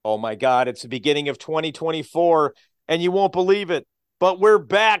Oh my God, it's the beginning of 2024, and you won't believe it, but we're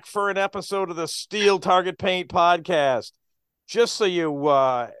back for an episode of the Steel Target Paint podcast. Just so you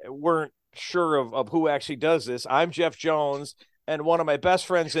weren't sure of who actually does this, I'm Jeff Jones, and one of my best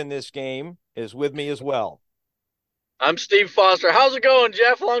friends in this game is with me as well. I'm Steve Foster. How's it going,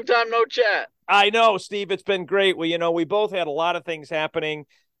 Jeff? Long time no chat. I know, Steve, it's been great. Well, we both had a lot of things happening,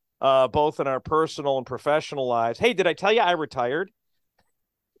 both in our personal and professional lives. Hey, did I tell you I retired?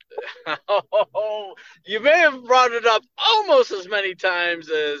 Oh, you may have brought it up almost as many times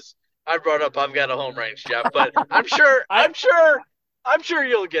as I brought up I've got a home range, Jeff, but I'm sure, I I'm sure, I'm sure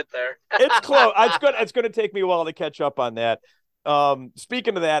you'll get there. It's close. It's going to take me a while to catch up on that.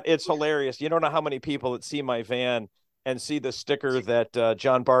 Speaking of that, it's hilarious. You don't know how many people that see my van and see the sticker that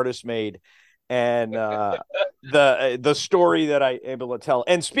John Bardis made, and the story that I able to tell.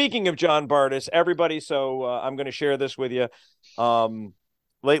 And speaking of John Bardis, everybody. So I'm going to share this with you.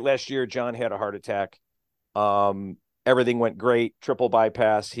 Late last year, John had a heart attack. Everything went great. Triple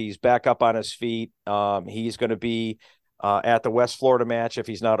bypass. He's back up on his feet. He's going to be at the West Florida match if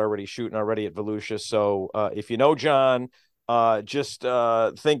he's not already shooting already at Volusia. So if you know John, just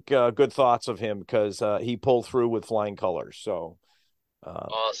think good thoughts of him because he pulled through with flying colors. So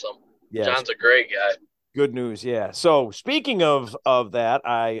Awesome. yes, John's a great guy. good news. Yeah. So speaking of that,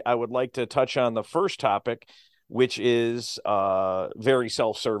 I would like to touch on the first topic, which is very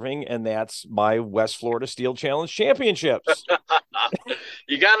self-serving, and that's my West Florida Steel Challenge Championships.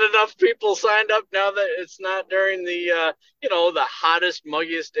 You got enough people signed up now that it's not during the hottest,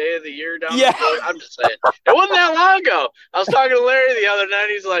 muggiest day of the year down in Yeah. Florida. I'm just saying. It wasn't that long ago. I was talking to Larry the other night.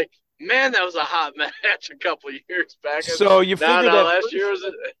 He's like, man, that was a hot match a couple of years back. So you No, figure no, that last first, year was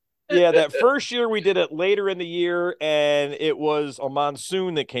yeah, that first year we did it later in the year, and it was a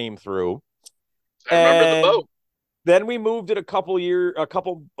monsoon that came through. I remember the And boat. then we moved it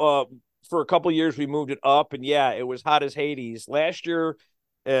for a couple years we moved it up, and yeah, it was hot as Hades. Last year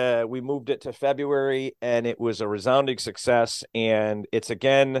we moved it to February, and it was a resounding success, and it's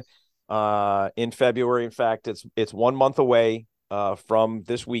again in February. In fact, it's 1 month away from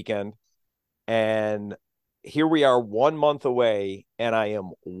this weekend, and here we are 1 month away, and I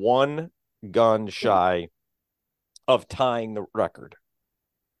am one gun shy of tying the record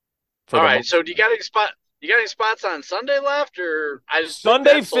for All the right. most. So do you got any spot? You got any spots on Sunday left, or I just think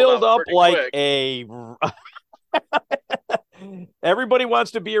Sunday that sold filled out up pretty like quick. a everybody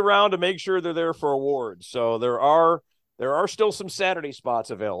wants to be around to make sure they're there for awards. So there are still some Saturday spots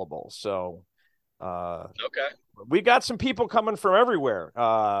available. So uh Okay. we got some people coming from everywhere.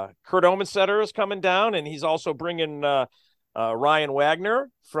 Kurt Omensetter is coming down, and he's also bringing Ryan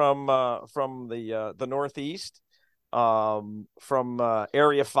Wagner from the Northeast. From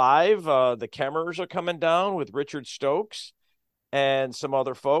Area 5, the Kemmers are coming down with Richard Stokes and some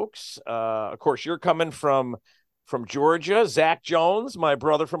other folks. Of course, you're coming from Georgia. Zach Jones, my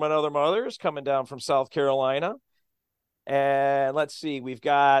brother from another mother, is coming down from South Carolina. And let's see, we've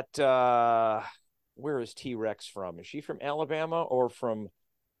got where is T Rex from? Is she from Alabama or from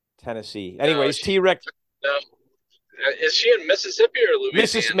Tennessee? No, Anyways, T Rex, no. Is she in Mississippi or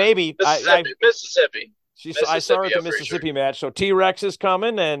Mrs. Louisiana? Maybe Mississippi. Mississippi. I saw her Mississippi. at the I'm pretty sure. Mississippi match. So T Rex is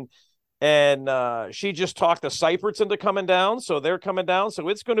coming, and she just talked the Seiferts into coming down, so they're coming down. So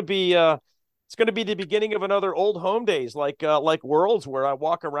it's going to be the beginning of another old home days, like Worlds, where I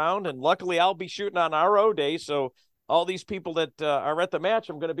walk around, and luckily I'll be shooting on RO day, so all these people that are at the match,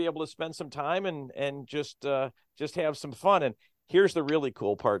 I'm going to be able to spend some time and just have some fun. And here's the really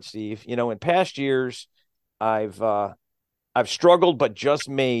cool part, Steve. In past years, I've struggled, but just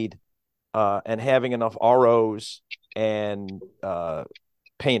made and having enough ROs and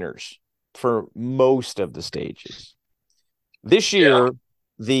painters for most of the stages. This Yeah.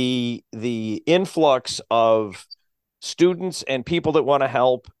 year, the influx of students and people that want to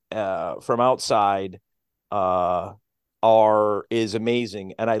help from outside is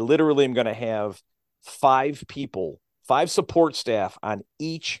amazing, and I literally am going to have five support staff on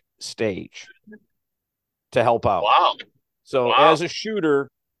each stage to help out. Wow. So Wow. as a shooter,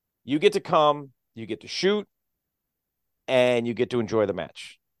 you get to come, you get to shoot, and you get to enjoy the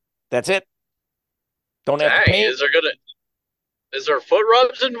match. That's it. Don't have to Dang. paint. Is there foot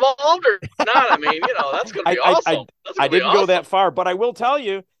rubs involved or not? I mean, that's gonna I be I I, awesome. That's I gonna be didn't go that awesome. far, but I will tell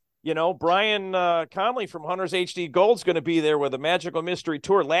you, Brian Conley from Hunters HD Gold's going to be there with a Magical Mystery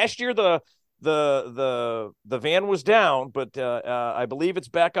Tour. Last year, the van was down, but I believe it's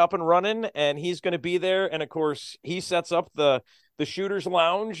back up and running, and he's going to be there. And of course, he sets up the shooters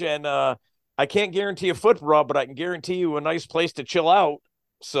lounge, and I can't guarantee a foot rub, but I can guarantee you a nice place to chill out.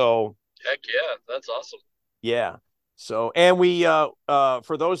 So Heck yeah, that's awesome. yeah. So, and we,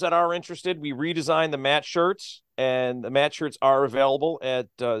 for those that are interested, we redesigned the match shirts, and the match shirts are available at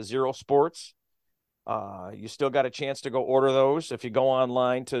Zero Sports. You still got a chance to go order those. If you go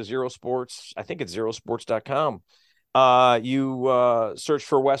online to Zero Sports, I think it's zerosports.com. You search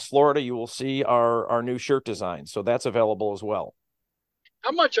for West Florida, you will see our new shirt design. So that's available as well.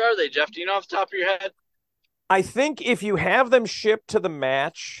 How much are they, Jeff? Do you know off the top of your head? I think if you have them shipped to the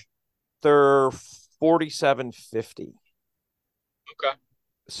match, they're 47.50. Okay.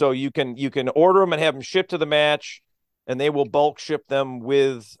 So you can order them and have them shipped to the match, and they will bulk ship them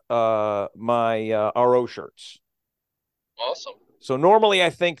with my RO shirts. Awesome. So normally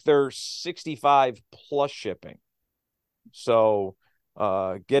I think they're 65 plus shipping. So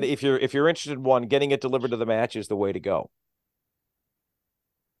get if you're interested in one, getting it delivered to the match is the way to go.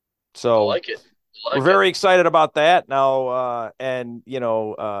 I So like it. we're very excited about that now. And,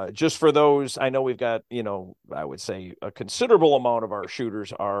 just for those, I know we've got, I would say a considerable amount of our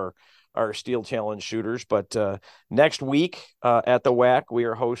shooters are Steel Challenge shooters. But next week at the WAC, we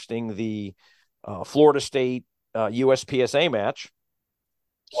are hosting the Florida State USPSA match.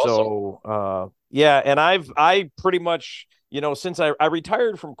 Awesome. So, yeah. And I pretty much, since I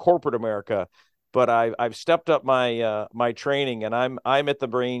retired from corporate America, but I've stepped up my training, and I'm at the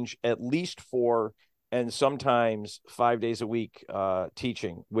range at least 4 and sometimes 5 days a week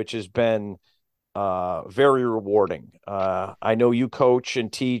teaching, which has been very rewarding. I know you coach and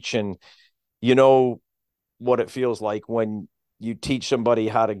teach, and you know what it feels like when you teach somebody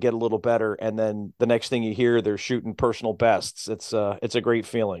how to get a little better, and then the next thing you hear, they're shooting personal bests. It's a great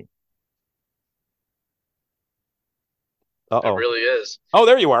feeling. It Uh-oh. really is. Oh,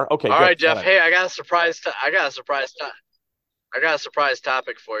 there you are. Okay, All good. right, Jeff. Hey, I got a surprise. I got a surprise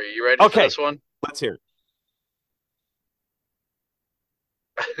topic for you. You ready for Okay, this one? let's hear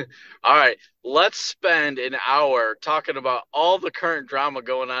it. All right. Let's spend an hour talking about all the current drama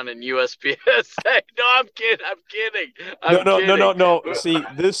going on in USPSA. No, I'm kidding. I'm kidding. I'm kidding. No. See,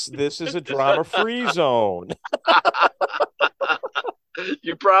 this is a drama-free zone.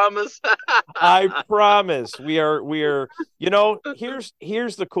 You promise? I promise. We are.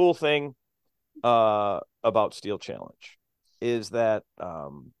 Here's the cool thing about Steel Challenge is that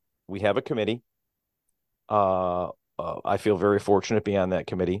we have a committee. I feel very fortunate to be on that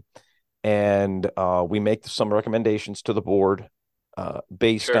committee, and we make some recommendations to the board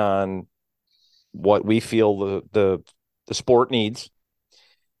based Sure. on what we feel the sport needs.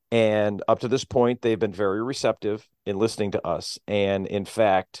 And up to this point, they've been very receptive in listening to us. And in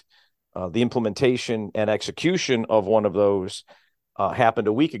fact, the implementation and execution of one of those happened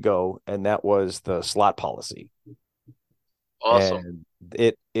a week ago, and that was the slot policy. Awesome.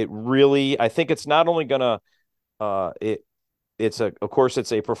 And it really, I think it's not only gonna of course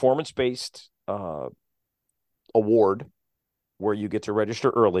it's a performance-based award where you get to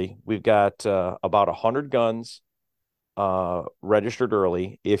register early. We've got about 100 guns registered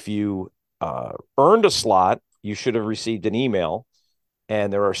early. If you earned a slot, you should have received an email,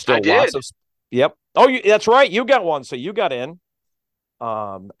 and there are still lots of. Yep. Oh, that's right. You got one, so you got in.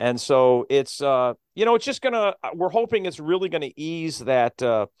 And so it's it's just we're hoping it's really gonna ease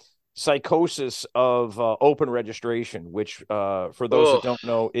that psychosis of open registration, which for those that don't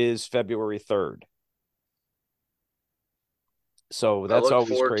know is February 3rd. So that's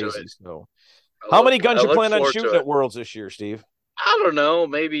always crazy. So how many guns you plan on shooting at Worlds this year, Steve? I don't know,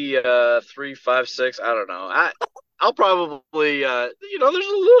 maybe 3, 5, 6. I don't know. I'll probably there's a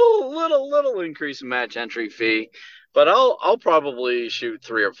little increase in match entry fee, but I'll probably shoot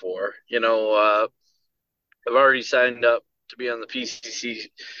 3 or 4. I've already signed up to be on the PCC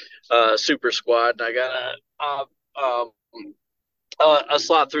Super Squad, and I got a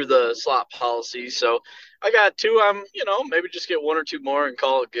slot through the slot policy. So I got 2. I'm maybe just get 1 or 2 more and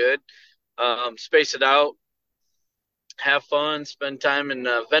call it good. Space it out, have fun, spend time in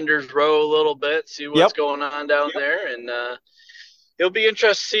vendors row a little bit, see what's going on down there, and it'll be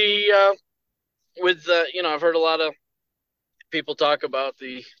interesting to see with I've heard a lot of people talk about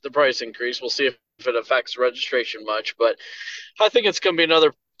the price increase. We'll see if it affects registration much, but I think it's going to be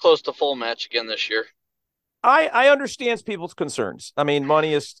another close to full match again this year. I understand people's concerns. I mean,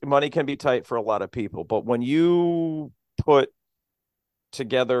 money can be tight for a lot of people, but when you put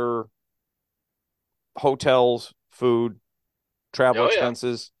together hotels, food, travel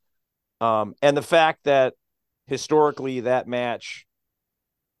expenses, and the fact that historically that match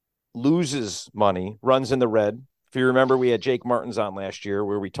loses money, runs in the red. If you remember, we had Jake Martins on last year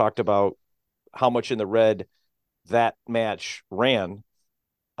where we talked about how much in the red that match ran.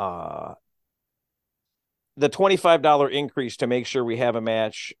 The $25 increase to make sure we have a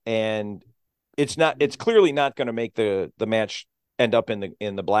match and it's clearly not going to make the match end up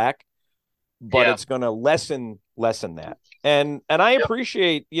in the black, but Yeah. it's going to lessen that. And I Yep.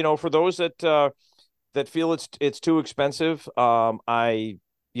 appreciate, for those that feel it's too expensive. I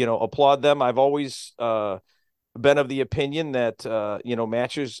applaud them. I've always been of the opinion that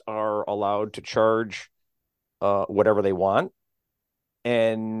matches are allowed to charge whatever they want,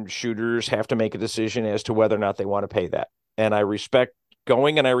 and shooters have to make a decision as to whether or not they want to pay that. And I respect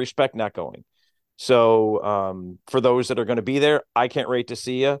going and I respect not going. So for those that are going to be there, I can't wait to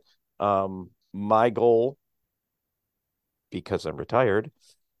see you. My goal, because I'm retired,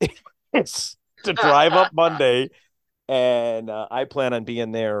 is to drive up Monday, and I plan on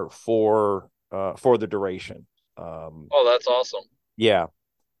being there for the duration. Oh, that's awesome. Yeah.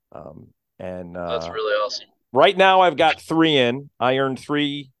 Um, and That's really awesome. right now I've got three in. I earned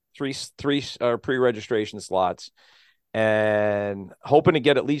three pre-registration slots, and hoping to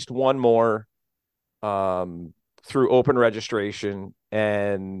get at least one more through open registration.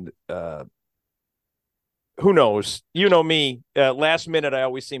 And who knows? You know me. Last minute, I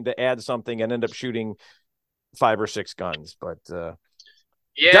always seem to add something and end up shooting 5 or 6 guns. But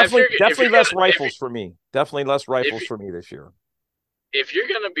Yeah, definitely less rifles for me. Definitely less rifles if for me this year. if you're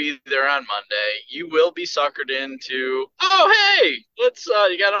gonna be there on Monday, you will be suckered into. Oh, hey, let's.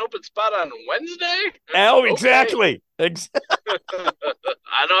 You got an open spot on Wednesday? Oh, Okay. exactly. I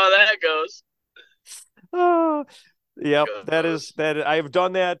know how that goes. Oh, yep, that is Goes. that. I have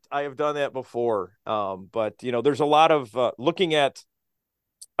done that. I have done that before. But there's a lot of looking at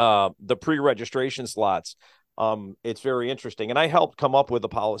the pre-registration slots. It's very interesting, and I helped come up with a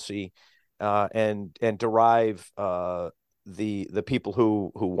policy and derive the people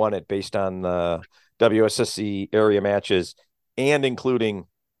who won it based on the WSSC area matches, and including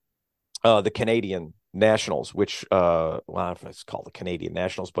the Canadian Nationals, which well, it's called the Canadian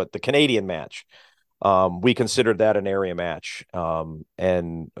Nationals, but the Canadian match. We considered that an area match,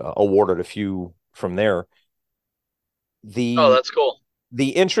 and awarded a few from there. Oh, The that's cool. the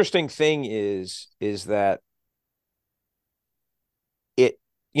interesting thing is that it,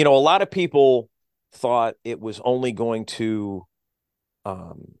 a lot of people thought it was only going to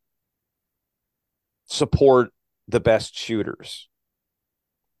um, support the best shooters,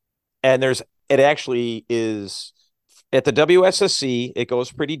 and it actually is at the WSSC. It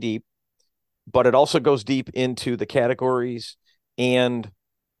goes pretty deep, but it also goes deep into the categories and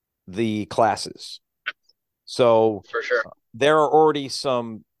the classes. So For sure. there are already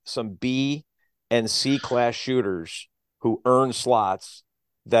some B and C class shooters who earn slots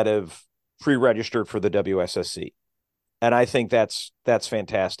that have pre-registered for the WSSC. And I think that's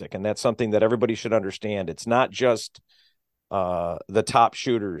fantastic. And that's something that everybody should understand. It's not just the top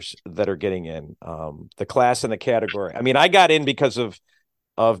shooters that are getting in. The class and the category. I mean, I got in because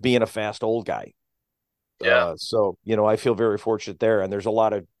of being a fast old guy. Yeah. So I feel very fortunate there. And there's a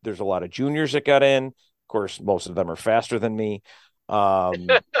lot of juniors that got in. Of course, most of them are faster than me. Um,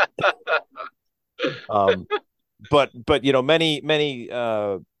 um, but many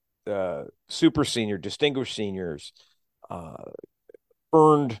super senior, distinguished seniors uh,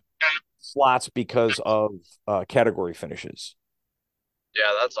 earned slots because of category finishes.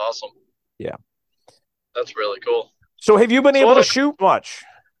 Yeah, that's awesome. Yeah. That's really cool. So have you been able to So, shoot much?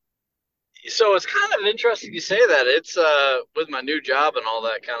 so it's kind of interesting you say that. It's with my new job and all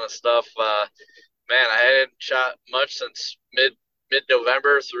that kind of stuff. Man, I hadn't shot much since mid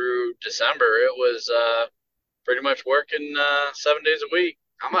November through December. It was pretty much working 7 days a week.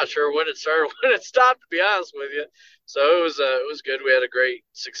 I'm not sure when it started, when it stopped, to be honest with you. So it was good. We had a great,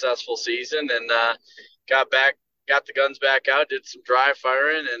 successful season, and got the guns back out, did some dry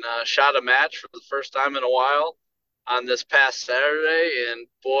firing, and shot a match for the first time in a while on this past Saturday. And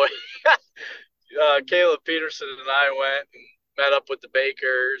boy, Caleb Peterson and I went and met up with the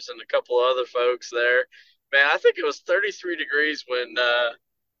Bakers and a couple of other folks there. Man, I think it was 33 degrees when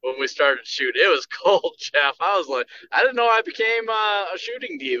we started shooting. It was cold, Jeff. I was like, I didn't know I became a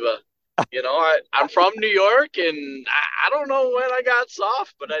shooting diva. I'm from New York, and I don't know when I got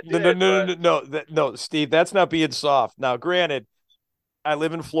soft, but I No, no, did. no, But no, no, no, Steve. That's not being soft. Now, granted, I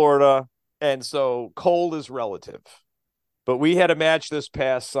live in Florida, and so cold is relative. But we had a match this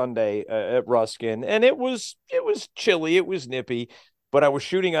past Sunday at Ruskin, and it was chilly, it was nippy, but I was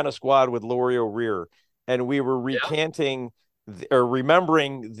shooting on a squad with Lori O'Rear, and we were yeah. recanting or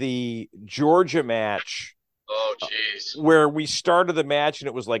remembering the Georgia match Oh, jeez. where we started the match and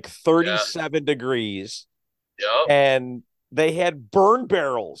it was like Yeah. 37 degrees, Yep. and they had burn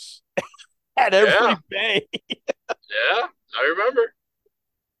barrels at every Yeah. bay. Yeah. I remember.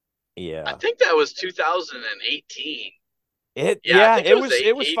 I Yeah. think that was 2018. Yeah, I think it was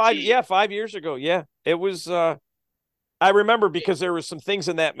it was 18. 5 years ago. Yeah. It was I remember because there was some things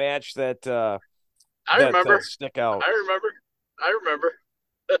in that match that I remember. stick out. I remember. I remember.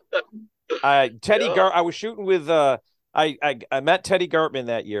 Yep. I was shooting with I met Teddy Gartman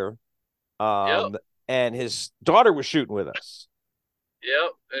that year. Yep. Um and his daughter was shooting with us.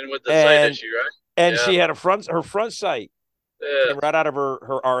 Yep. And with the site And issue, right? Yeah. she had her front sight Yeah. came right out of her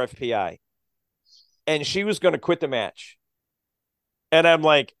RFPI. And she was going to quit the match. And I'm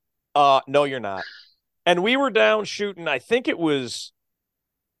like, no, you're not. And we were down shooting, I think it was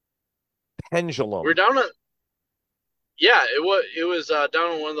We're Pendulum. down at yeah, it was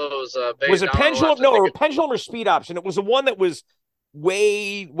down on one of those Was bays it down on the Pendulum? left. I No, think or Pendulum or Speed Option. It was the one that was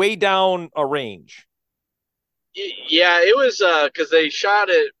way down a range. yeah, it was because they shot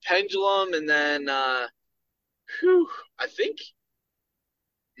at Pendulum and then whew, I think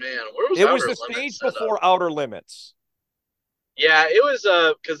man, where was It was Outer the Limits stage set up? before Outer Limits. Yeah, it was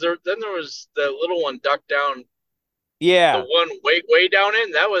because there was the little one ducked down, the Yeah, one way down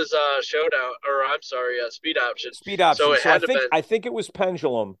in that was Showdown, or I'm sorry, Speed Option. Speed So Option. it So had to been I think it was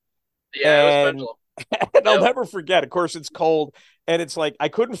Pendulum. yeah, it was And Pendulum. and I'll Yep. never forget. Of course, it's cold, and it's like I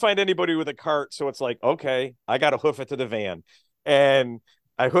couldn't find anybody with a cart, so it's like, okay, I got to hoof it to the van, and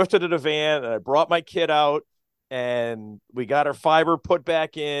I hoofed it to the van, and I brought my kid out, and we got her fiber put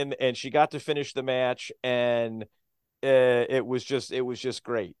back in, and she got to finish the match, and it was just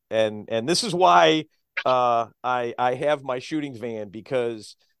great, and this is why I have my shooting van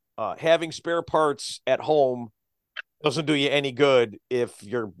because having spare parts at home doesn't do you any good if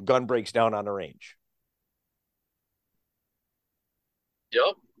your gun breaks down on the range.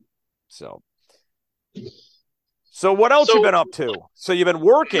 Yep. So, so what else you So been up to? So you've been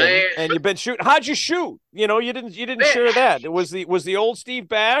working man, and you've been shooting. How'd you shoot? You didn't man, share that. Was the old Steve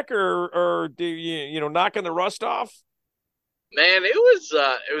back or do you knocking the rust off? man,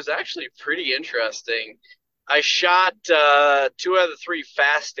 it was actually pretty interesting. I shot two out of the three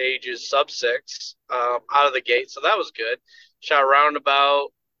fast stages, sub six, out of the gate, so that was good. Shot around about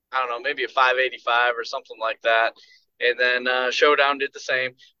I don't know, maybe a 585 or something like that, and then Showdown did the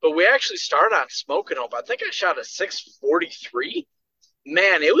same. But we actually started on Smoking Hope. I think I shot a 643.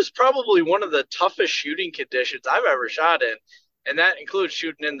 Man, it was probably one of the toughest shooting conditions I've ever shot in, and that includes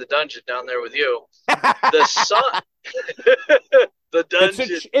shooting in the dungeon down there with you. The sun, the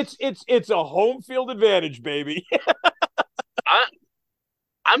dungeon. It's a home field advantage, baby. I,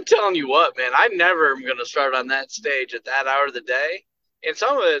 I'm telling you what, man, I never am going to start on that stage at that hour of the day. And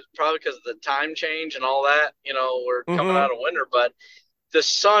some of it probably because of the time change and all that. We're coming Mm-hmm. out of winter, but the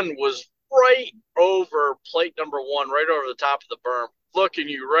sun was right over plate number one, right over the top of the berm, looking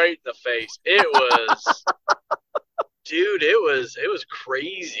you right in the face. It was, dude, it was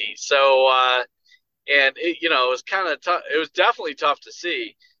crazy. So, and it was kind of tough. It was definitely tough to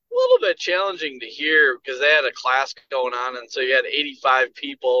see. A little bit challenging to hear because they had a class going on, and so you had 85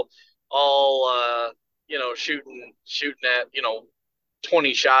 people all shooting at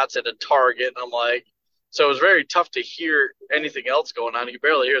 20 shots at a target, and I'm like, so it was very tough to hear anything else going on. You could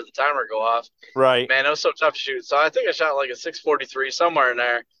barely hear the timer go off. Right. Man, it was so tough to shoot. So I think I shot like a 643 somewhere in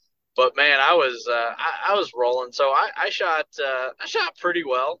there. But man, I was rolling. So I shot pretty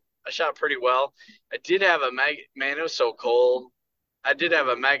well. I shot pretty well. I did have a man. It was so cold. I did have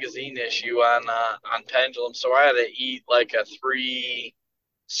a magazine issue on Pendulum, so I had to eat like a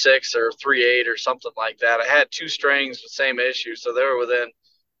 3.6 or 3.8 or something like that. I had two strings with same issue, so they were within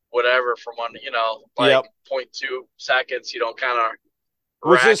whatever from one, like Yep. zero point 0.2 seconds, kind of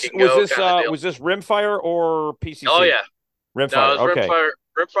rack and go kind of deal. was this rimfire or Oh PCC? yeah, no, Rimfire. it was Okay.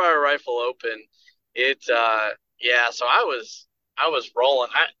 rimfire rifle open. It yeah, so I was rolling.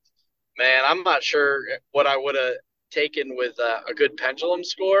 Man, I'm not sure what I would have taken with a good pendulum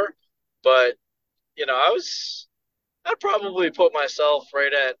score, but I'd probably put myself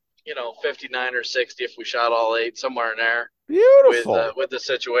right at 59 or 60 if we shot all eight somewhere in there Beautiful. with the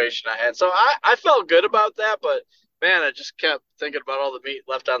situation I had. So I felt good about that, but man, I just kept thinking about all the meat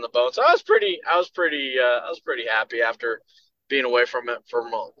left on the bone. So I was pretty happy after being away from it for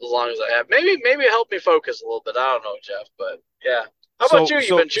as long as I have. Maybe it helped me focus a little bit. I don't know, Jeff, but yeah. How about So you? You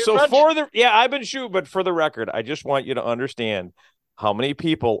so been shooting so much? for the yeah, I've been shooting, but for the record, I just want you to understand how many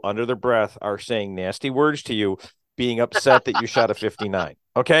people under their breath are saying nasty words to you, being upset that you shot a 59.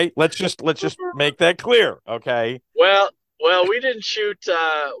 Okay? Let's just make that clear. Okay. Well, we did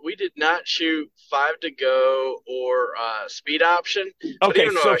not shoot five to go or speed option. But Okay,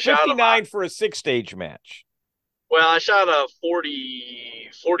 even though so I shot them, 59 for a six stage match. Well, I shot a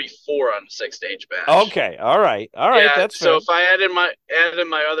 44 on the 6 stage match. Okay, all right, Yeah, that's so fair. if I added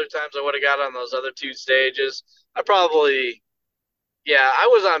my other times I would have got on those other 2 stages, I probably yeah, I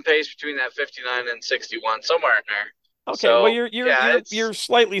was on pace between that 59 and 61, somewhere in there. Okay, well So yeah, you're it's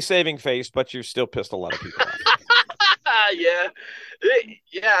slightly saving face, but you're still pissed a lot of people off. yeah,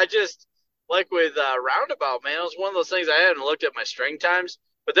 yeah. I just like with roundabout, man. It was one of those things I hadn't looked at my string times,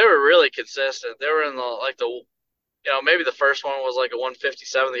 but they were really consistent. They were in the maybe the first one was like a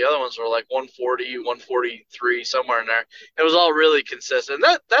 157. The other ones were like 140, 143, somewhere in there. It was all really consistent.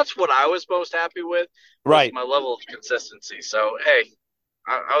 That's what I was most happy with was Right. my level of consistency. So hey,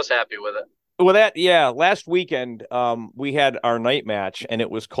 I was happy with it. Well, yeah, last weekend we had our night match and it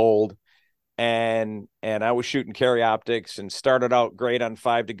was cold and I was shooting carry optics and started out great on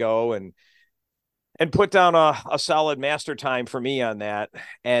 5 to go and put down a solid master time for me on that.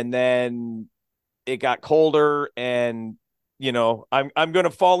 And then it got colder and I'm going to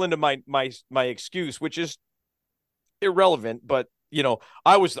fall into my excuse, which is irrelevant, but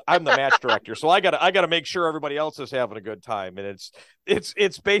I'm the match director, so I gotta make sure everybody else is having a good time, and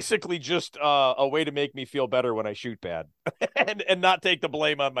it's basically just a way to make me feel better when I shoot bad, and not take the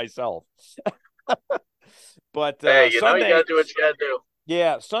blame on myself. But Hey, you Sunday, gotta do what you gotta do.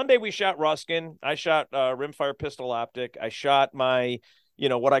 yeah, Sunday we shot Ruskin. I shot rimfire pistol optic. I shot my,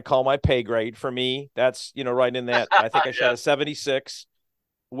 what I call my pay grade for me. That's right in that. I think I shot Yeah, a 76,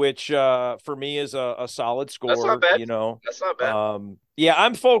 which for me is a solid that's not score. bad. That's not bad. Yeah,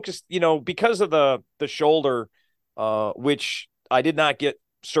 I'm focused, because of the shoulder, which I did not get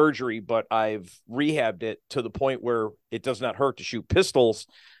surgery, but I've rehabbed it to the point where it does not hurt to shoot pistols.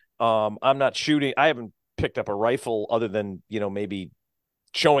 I'm not shooting. I haven't picked up a rifle other than, maybe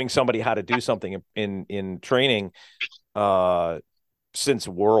showing somebody how to do something in training uh since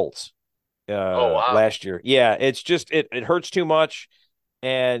Worlds Oh wow, last year. Yeah, it's just it hurts too much.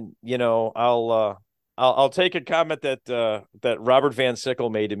 And I'll take a comment that Robert Van Sickle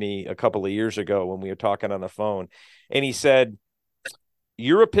made to me a couple of years ago when we were talking on the phone, and he said,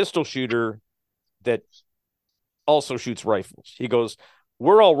 "You're a pistol shooter that also shoots rifles." He goes,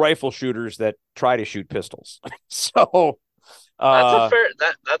 "We're all rifle shooters that try to shoot pistols." So, uh,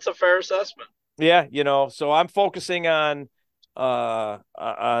 that's a fair assessment. yeah, so I'm focusing on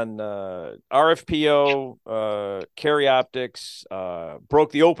RFPO, carry optics,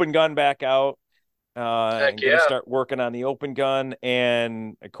 broke the open gun back out. Heck I'm going to yeah, start working on the open gun,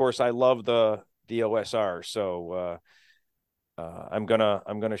 and of course I love the OSR, so I'm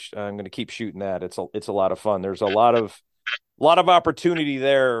gonna keep shooting that. It's a lot of fun. There's a lot of opportunity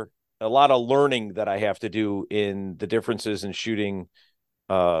there, a lot of learning that I have to do in the differences in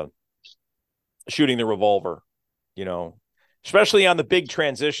uh shooting the revolver, you know, especially on the big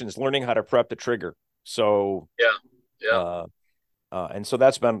transitions, learning how to prep the trigger. So, yeah, yeah. uh, and so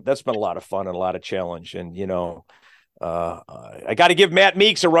that's been a lot of fun and a lot of challenge. And I got to give Matt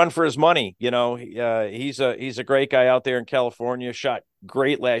Meeks a run for his money. He's a great guy out there in California. Shot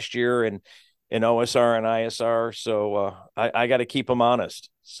great last year in OSR and ISR. So I got to keep him honest.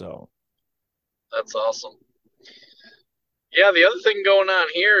 So That's awesome. Yeah, the other thing going on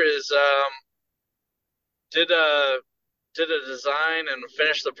here is did a did a design and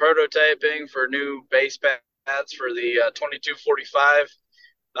finish the prototyping for new base pads for the 2245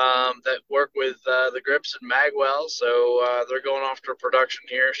 that work with the grips and magwell. So they're going off to production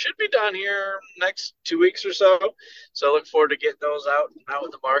here. Should be done here next 2 weeks or so. So I look forward to getting those out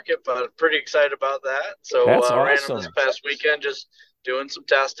in the market. But pretty excited about that. So that's ran them this awesome. past weekend, just doing some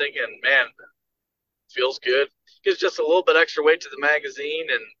testing, and man, feels good. Gives just a little bit extra weight to the magazine,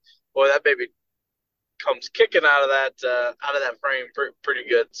 and boy, that baby comes kicking out of that frame pretty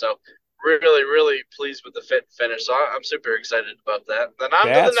good. So really, really pleased with the fit and finish. So I'm super excited about that. Then on to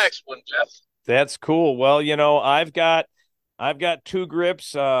the That's next one, Jeff. That's cool. Well, I've got two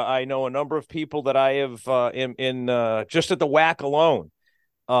grips. I know a number of people that I have in just at the whack alone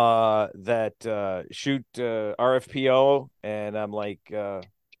that shoot RFPO, and I'm like,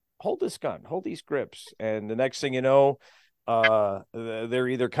 hold this gun, hold these grips, and the next thing you know, they're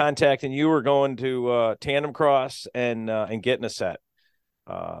either contacting you or going to Tandem Cross and getting a set.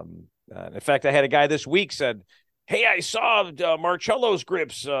 In fact, I had a guy this week said, "Hey, I saw Marcello's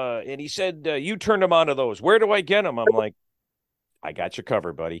grips, and he said you turned him onto those. Where do I get them?" I'm like, "I got you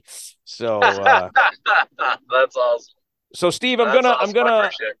covered, buddy." So, That's awesome. Steve, I'm That's gonna, I'm awesome. I gonna.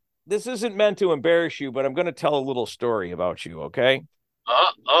 appreciate it. This isn't meant to embarrass you, but I'm gonna tell a little story about you. Okay?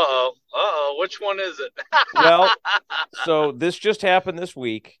 Uh oh. Which one is it? Well, so this just happened this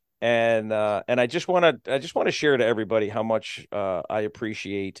week, and I just want to share to everybody how much I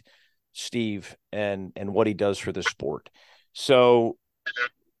appreciate Steve and what he does for the sport. So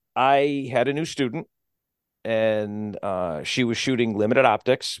I had a new student, and she was shooting limited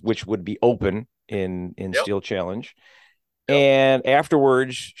optics, which would be open in Yep. Steel Challenge. Yep. And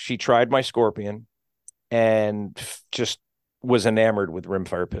afterwards, she tried my Scorpion and just was enamored with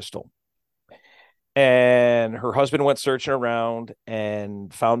rimfire pistol. And her husband went searching around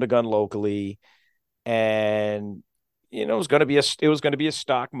and found a gun locally, and it was going to be a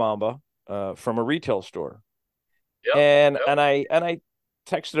stock Mamba from a retail store. Yep. And Yep. I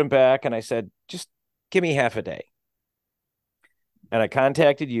texted him back and I said, just give me half a day. And I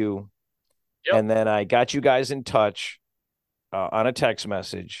contacted you, Yep. and then I got you guys in touch on a text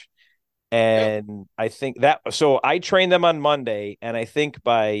message. Yep. And I think that so I trained them on Monday, and I think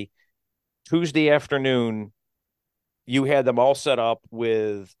by Tuesday afternoon, you had them all set up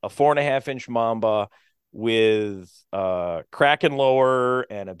with a 4.5-inch Mamba with Kraken lower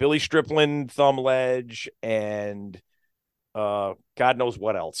and a Billy Strickland thumb ledge and God knows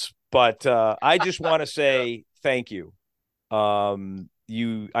what else. But I just want to say thank you. I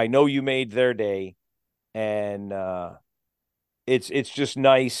know you made their day, and it's just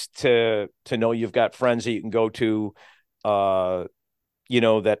nice to know you've got friends that you can go to,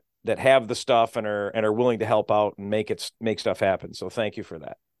 that have the stuff and are willing to help out and make stuff happen. So thank you for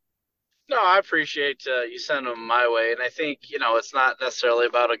that. No, I appreciate you sending them my way, and I think it's not necessarily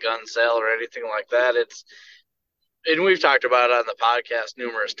about a gun sale or anything like that. And we've talked about it on the podcast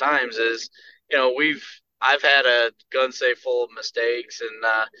numerous times. Is we've I've had a gun safe full of mistakes,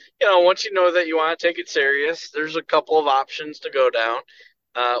 and once you know that you want to take it serious, there's a couple of options to go down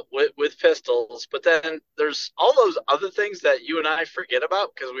with pistols. But then there's all those other things that you and I forget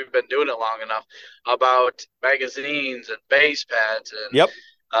about because we've been doing it long enough, about magazines and base pads and Yep.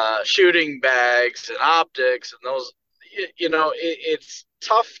 shooting bags and optics and those. It's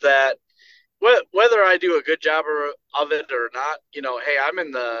tough that whether I do a good job of it or not, hey, I'm in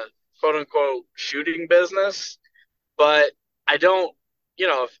the quote unquote shooting business, but I don't,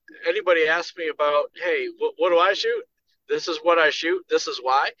 if anybody asks me about, hey, what do I shoot? This is what I shoot. This is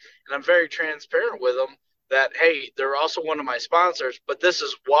why. And I'm very transparent with them that, hey, they're also one of my sponsors, but this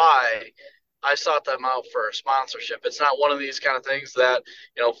is why I sought them out for a sponsorship. It's not one of these kind of things that,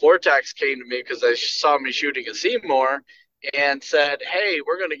 Vortex came to me because they saw me shooting a Seymour and said, "Hey,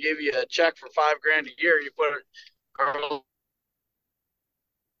 we're going to give you a check for $5,000 a year. You put it."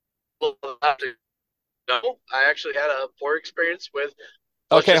 No, I actually had a poor experience with,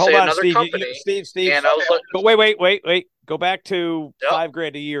 let's Okay, just hold say, on, another Steve. company, Steve. and I was like, But wait. Go back to "Yep,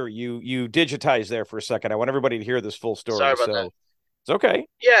 $5,000 a year. You digitized there for a second. I want everybody to hear this full sorry story. about that." So it's okay.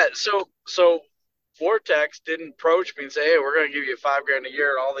 Yeah, so Vortex didn't approach me and say, "Hey, we're going to give you $5,000 a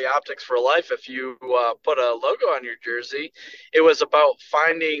year and all the optics for life if you put a logo on your jersey." It was about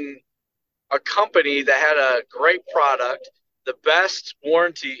finding a company that had a great product, the best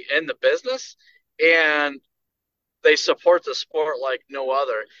warranty in the business, and they support the sport like no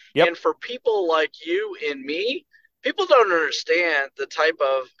other. Yep. And for people like you and me, people don't understand the type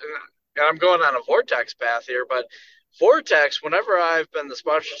of, and I'm going on a Vortex path here, but Vortex, whenever I've been the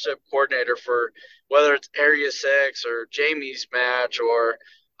sponsorship coordinator for whether it's Area 6 or Jamie's match or,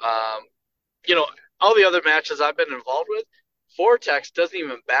 um, you know, all the other matches I've been involved with, Vortex doesn't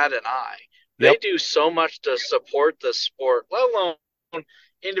even bat an eye. They Yep. do so much to support the sport, let alone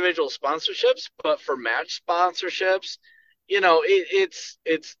individual sponsorships, but for match sponsorships,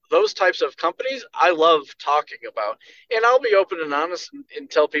 it's those types of companies I love talking about. And I'll be open and honest and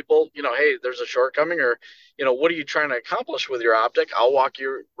tell people, hey, there's a shortcoming, or what are you trying to accomplish with your optic? I'll walk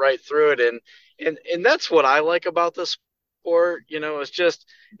you right through it. And that's what I like about this sport. It's just,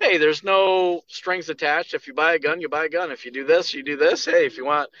 hey, there's no strings attached. If you buy a gun, you buy a gun. If you do this, you do this. Hey, if you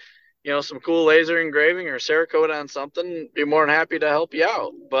want some cool laser engraving or Cerakote on something, be more than happy to help you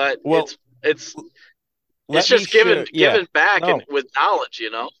out. But Well, it's let me just share. Yeah. giving back and No, with knowledge.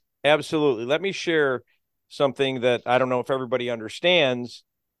 absolutely. Let me share something that I don't know if everybody understands,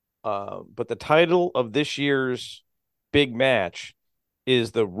 but the title of this year's big match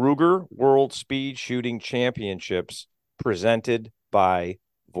is the Ruger World Speed Shooting Championships presented by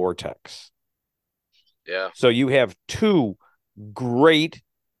Vortex. Yeah. So you have two great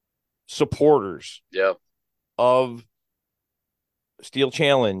supporters Yeah. of Steel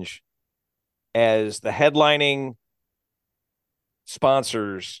Challenge as the headlining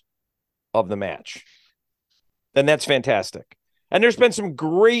sponsors of the match. Then that's fantastic. And there's been some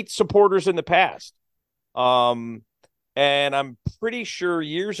great supporters in the past. And I'm pretty sure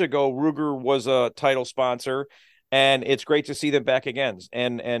years ago Ruger was a title sponsor, and it's great to see them back again,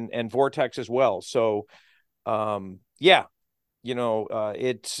 and Vortex as well. So yeah,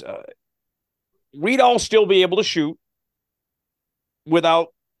 it's we'd all still be able to shoot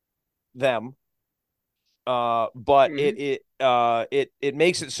without them. But Mhm. it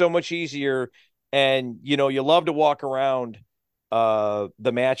makes it so much easier. And, you love to walk around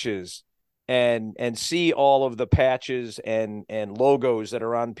the matches and see all of the patches and logos that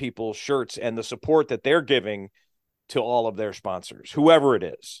are on people's shirts and the support that they're giving to all of their sponsors, whoever it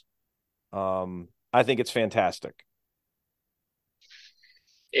is. I think it's fantastic.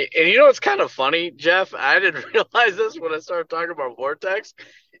 And you know what's kind of funny, Jeff? I didn't realize this when I started talking about Vortex,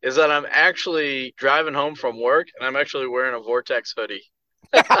 is that I'm actually driving home from work and I'm actually wearing a Vortex hoodie.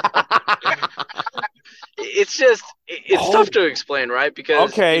 It's just it's Oh, tough to explain, right?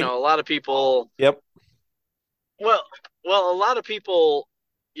 Because okay. a lot of people, Yep. well, a lot of people,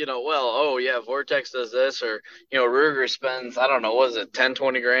 oh yeah, Vortex does this, or Ruger spends, I don't know, what is it, 10,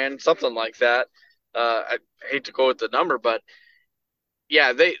 20 grand, something like that. I hate to quote the number, but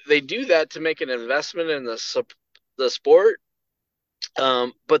yeah, they do that to make an investment in the sport.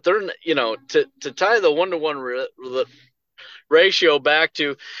 But they're to tie the 1-to-1 ratio back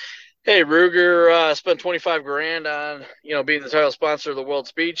to, hey, Ruger spent 25 grand on being the title sponsor of the World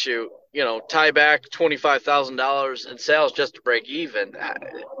Speed Shoot. Tie back $25,000 in sales just to break even.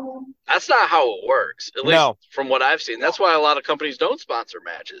 That's not how it works, at least No. from what I've seen. That's why a lot of companies don't sponsor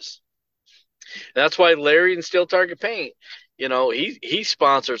matches. That's why Larry and Steel Target Paint, he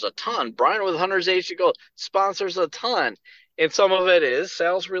sponsors a ton. Brian with Hunter's HD Gold sponsors a ton, and some of it is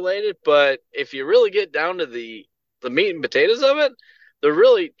sales related. But if you really get down to the meat and potatoes of it, they're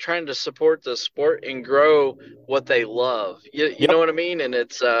really trying to support the sport and grow what they love. You know Yep. what I mean? And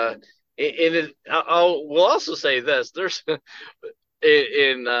it's we'll also say this: there's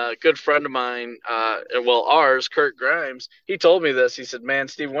in a good friend of mine, well, ours, Kurt Grimes, he told me this. He said, "Man,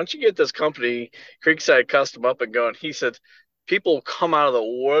 Steve, once you get this company, Creekside Custom, up and going," he said, "people come out of the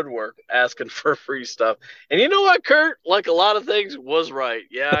woodwork asking for free stuff." And you know what, Kurt? Like a lot of things, was right.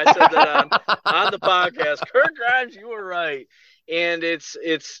 Yeah, I said that on the podcast. Kurt Grimes, you were right. And it's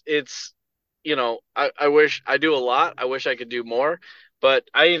I wish I do a lot. I wish I could do more, but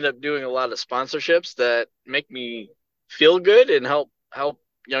I end up doing a lot of sponsorships that make me feel good and help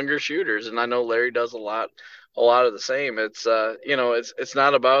younger shooters. And I know Larry does a lot of the same. It's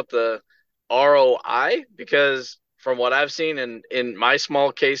not about the ROI, because from what I've seen in my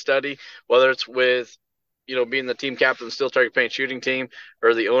small case study, whether it's with being the team captain of the Steel Target Paint shooting team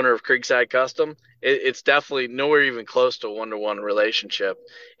or the owner of Creekside Custom, it's definitely nowhere even close to a 1-to-1 relationship,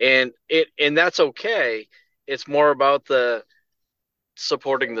 and that's okay. It's more about the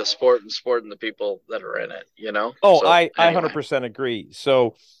supporting the sport and supporting the people that are in it. Oh, So I anyway. 100% agree.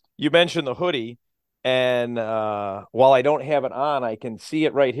 So you mentioned the hoodie, and while I don't have it on, I can see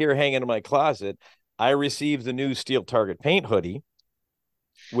it right here hanging in my closet. I received the new Steel Target Paint hoodie,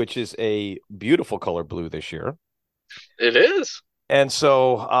 which is a beautiful color blue this year. It is. And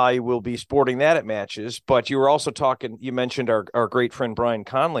so I will be sporting that at matches. But you were also talking, you mentioned our great friend Brian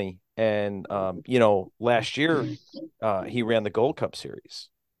Conley. And, last year he ran the Gold Cup series.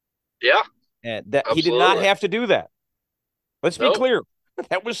 Yeah, And that he did not absolutely. have to do that. Let's be Nope. clear.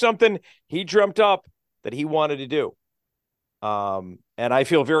 That was something he dreamt up that he wanted to do. And I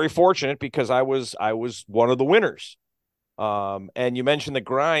feel very fortunate because I was one of the winners. And you mentioned the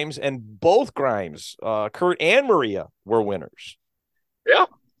Grimes, and both Grimes, Kurt and Maria, were winners. Yeah.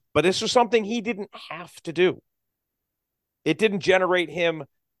 But this was something he didn't have to do. It didn't generate him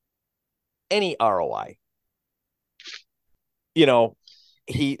any ROI. You know,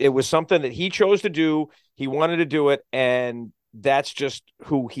 it was something that he chose to do. He wanted to do it, and that's just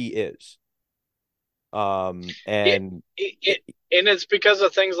who he is. Yeah, And and it's because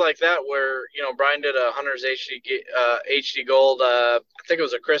of things like that where Brian did a Hunter's HD Gold. I think it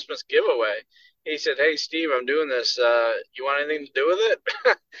was a Christmas giveaway. He said, "Hey Steve, I'm doing this. You want anything to do with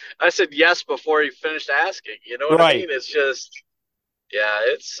it?" I said yes before he finished asking. You know what I right, mean? It's just, yeah,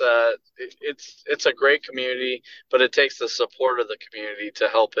 it's a great community, but it takes the support of the community to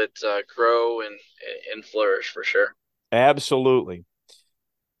help it grow and flourish for sure. absolutely.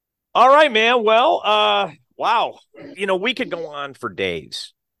 All right, man. Well, wow. We could go on for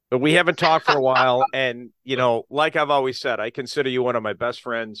days, but we haven't talked for a while. And, like I've always said, I consider you one of my best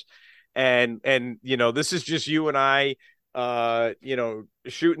friends. And this is just you and I,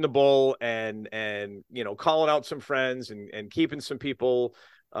 shooting the bull and calling out some friends and keeping some people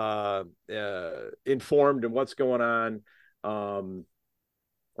informed of what's going on.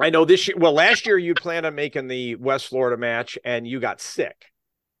 I know this year, well, last year you planned on making the West Florida match and you got sick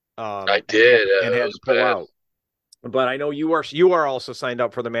I and had did. and It had to was pull bad. out. But I know you are also signed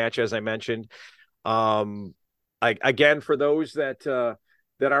up for the match, as I mentioned. Um, again, for those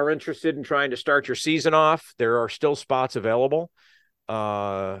that are interested in trying to start your season off, there are still spots available.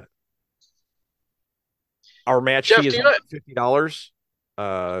 Our match Jeff, fee is only $50.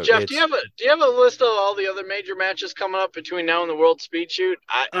 Jeff, It's do you have a list of all the other major matches coming up between now and the World Speed Shoot?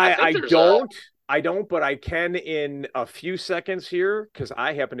 I I think I there's a don't I don't, but I can in a few seconds here because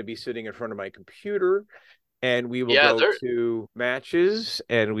I happen to be sitting in front of my computer, and we will yeah go there to matches,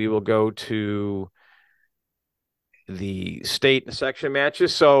 and we will go to the state and section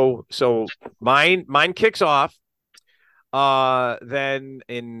matches. So mine kicks off. Then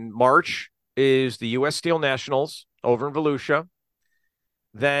in March is the U.S. Steel Nationals over in Volusia.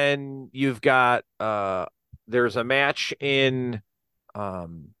 Then you've got there's a match in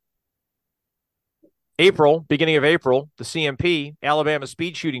um April, beginning of April, the CMP, Alabama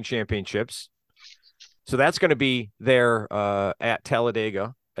Speed Shooting Championships. So that's going to be there at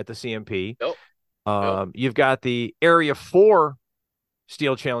Talladega at the CMP. Yep. Yep. You've got the Area 4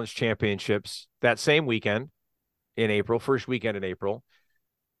 Steel Challenge Championships that same weekend in April, first weekend in April.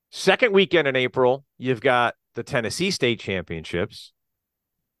 Second weekend in April, you've got the Tennessee State Championships.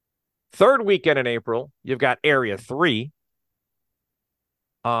 Third weekend in April, you've got Area 3.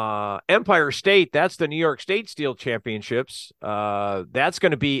 Empire State, that's the New York State Steel Championships. That's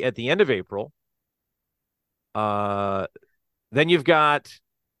going to be at the end of April. Then you've got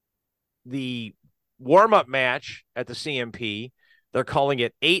the warm-up match at the CMP. They're calling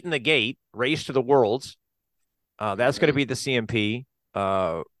it 8 in the Gate, Race to the Worlds. That's going to be the CMP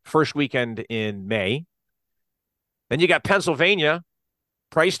first weekend in May. Then you got Pennsylvania,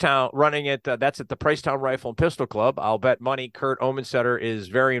 Pricetown running it. That's at the Pricetown Rifle and Pistol Club. I'll bet money Kurt Omensetter is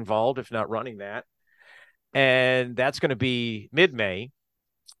very involved, if not running that. And that's going to be mid-May.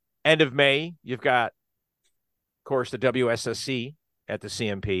 End of May, you've got, of course, the WSSC at the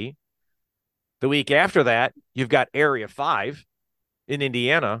CMP. The week after that, you've got Area 5 in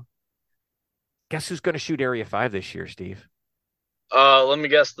Indiana. Guess who's going to shoot Area 5 this year, Steve? Let me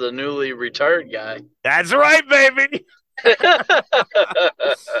guess, the newly retired guy. That's right, baby.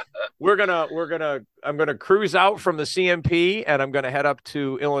 I'm gonna cruise out from the CMP, and I'm gonna head up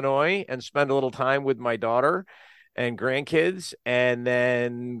to Illinois and spend a little time with my daughter and grandkids, and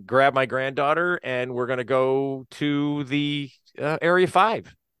then grab my granddaughter, and we're gonna go to the Area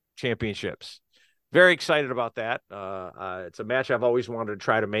 5 championships. Very excited about that. It's a match I've always wanted to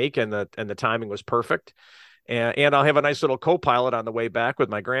try to make, and the timing was perfect. And I'll have a nice little co-pilot on the way back with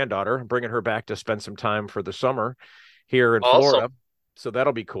my granddaughter. I'm bringing her back to spend some time for the summer here in Florida. So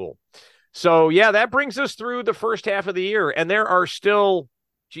that'll be cool. So, yeah, that brings us through the first half of the year. And there are still,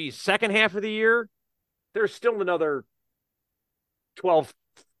 second half of the year, there's still another 12,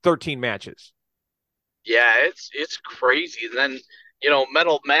 13 matches. Yeah, it's crazy. And then,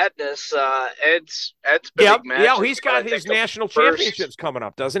 Metal Madness, Ed's big match. Yeah, he's got his national championships coming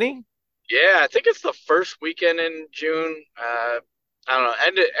up, doesn't he? Yeah, I think it's the first weekend in June. I don't know,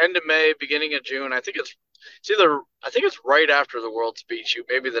 end of May, beginning of June. I think it's right after the World Speed Shoot,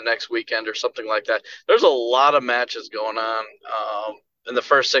 maybe the next weekend or something like that. There's a lot of matches going on in the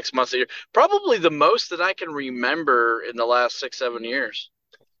first 6 months of the year. Probably the most that I can remember in the last 6-7 years.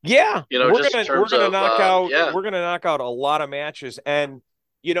 Yeah, we're gonna knock out a lot of matches, and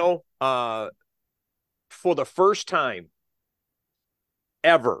for the first time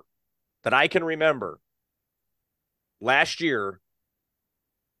ever that I can remember, last year,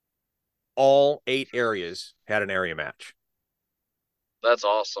 all 8 areas had an area match. That's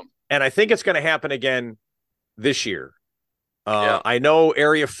awesome. And I think it's going to happen again this year. I know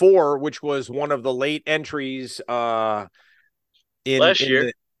Area 4, which was one of the late entries last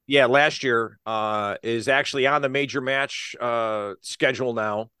year, is actually on the major match schedule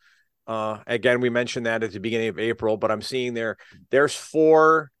now. Again, we mentioned that at the beginning of April, but I'm seeing there's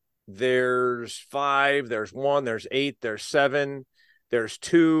 4, there's 5, there's 1, there's 8, there's 7, there's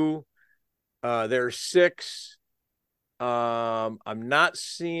 2, there's 6. I'm not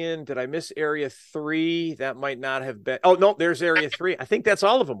seeing, did I miss Area 3? That might not have been. Oh, no, there's Area 3. I think that's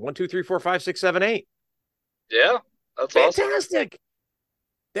all of them. 1, 2, 3, 4, 5, 6, 7, 8. Yeah, that's fantastic. Awesome.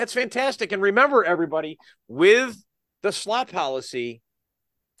 That's fantastic. And remember, everybody, with the slot policy,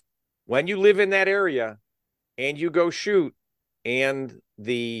 when you live in that area and you go shoot, and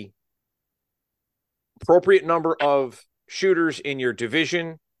the appropriate number of shooters in your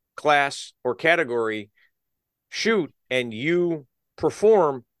division, class, or category shoot, and you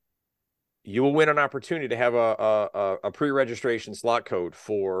perform, you will win an opportunity to have a pre-registration slot code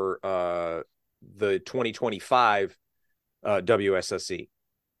for the 2025 WSSC.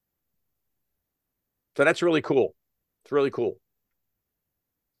 So that's really cool. It's really cool.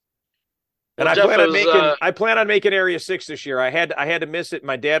 And Well, Jeff, it was I plan on making Area 6 this year. I had to miss it.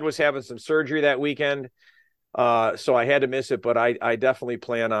 My dad was having some surgery that weekend. So I had to miss it, but I definitely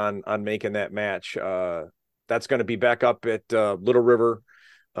plan on making that match. That's going to be back up at Little River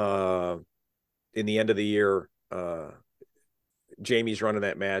in the end of the year. Jamie's running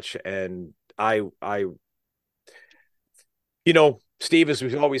that match, and Steve, as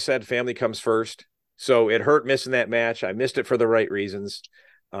we've always said, family comes first. So it hurt missing that match. I missed it for the right reasons,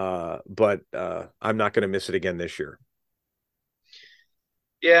 but I'm not going to miss it again this year.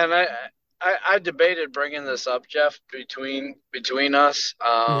 Yeah, and I debated bringing this up, Jeff, between us,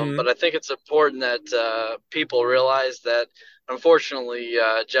 but I think it's important that people realize that unfortunately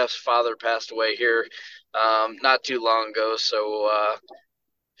Jeff's father passed away here not too long ago. So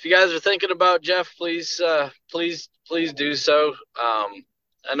if you guys are thinking about Jeff, please do so.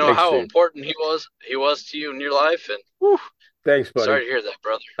 I know Thanks, how Steve. important he was to you in your life, and whew, Thanks, buddy. sorry to hear that,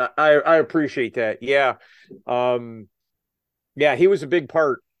 brother. I appreciate that. Yeah. Yeah, he was a big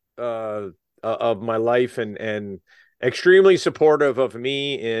part of my life and extremely supportive of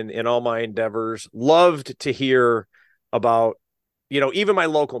me in all my endeavors. Loved to hear about, even my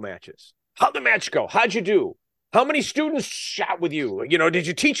local matches. How'd the match go? How'd you do? How many students shot with you? Did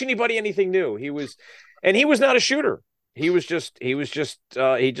you teach anybody anything new? He was not a shooter. He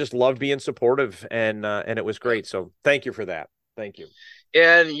just loved being supportive, and it was great. So thank you for that. Thank you.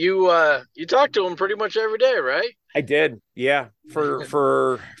 And you talk to him pretty much every day, right? I did. Yeah.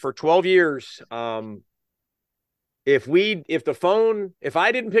 For 12 years. If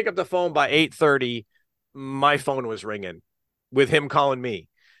I didn't pick up the phone by 8:30, my phone was ringing with him calling me.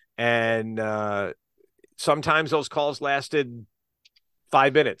 And sometimes those calls lasted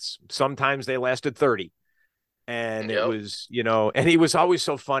 5 minutes. Sometimes they lasted 30. And It was, and he was always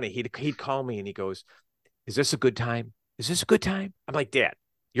so funny. He'd call me and he goes, "Is this a good time? Is this a good time?" I'm like, "Dad,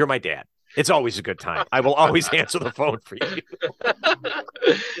 you're my dad. It's always a good time. I will always answer the phone for you."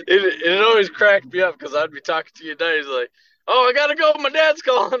 It always cracked me up because I'd be talking to you today. He's like, "Oh, I gotta go. My dad's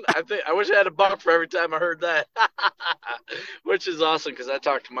calling." I wish I had a buck for every time I heard that, which is awesome because I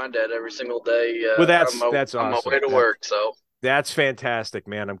talk to my dad every single day. Well, that's awesome. On my way to work. So that's fantastic,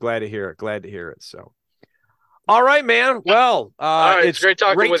 man. I'm glad to hear it. Glad to hear it. So, all right, man. Well, all right, it's great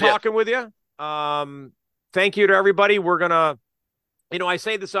talking with you. Thank you to everybody. We're gonna. I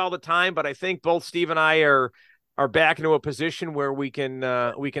say this all the time, but I think both Steve and I are back into a position where we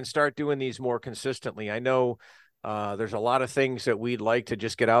can start doing these more consistently. I know there's a lot of things that we'd like to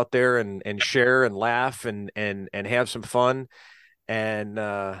just get out there and share and laugh and have some fun. And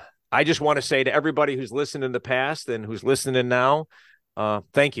I just want to say to everybody who's listened in the past and who's listening now,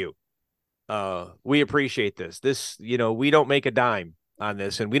 thank you. We appreciate this. We don't make a dime on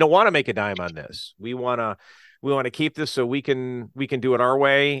this, and we don't want to make a dime on this. We want to keep this so we can do it our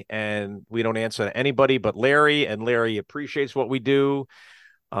way, and we don't answer to anybody but Larry, and Larry appreciates what we do.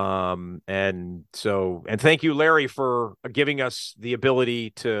 And thank you, Larry, for giving us the ability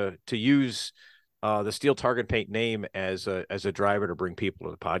to use the Steel Target Paint name as a driver to bring people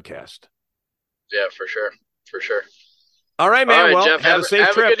to the podcast. Yeah, for sure. All right, man. All right, well, Jeff, have a safe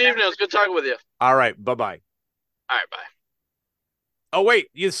trip. Have a good evening. It was good talking with you. All right. Bye-bye. All right, bye. Oh, wait,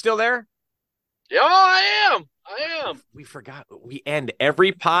 you still there? Yeah, I am. We forgot. We end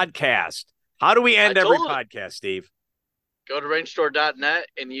every podcast. How do we end every podcast, Steve? Go to rangestore.net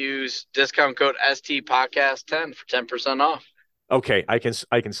and use discount code STPodcast10 for 10% off. Okay, I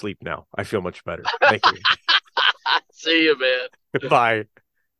can sleep now. I feel much better. Thank you. See you, man. Bye.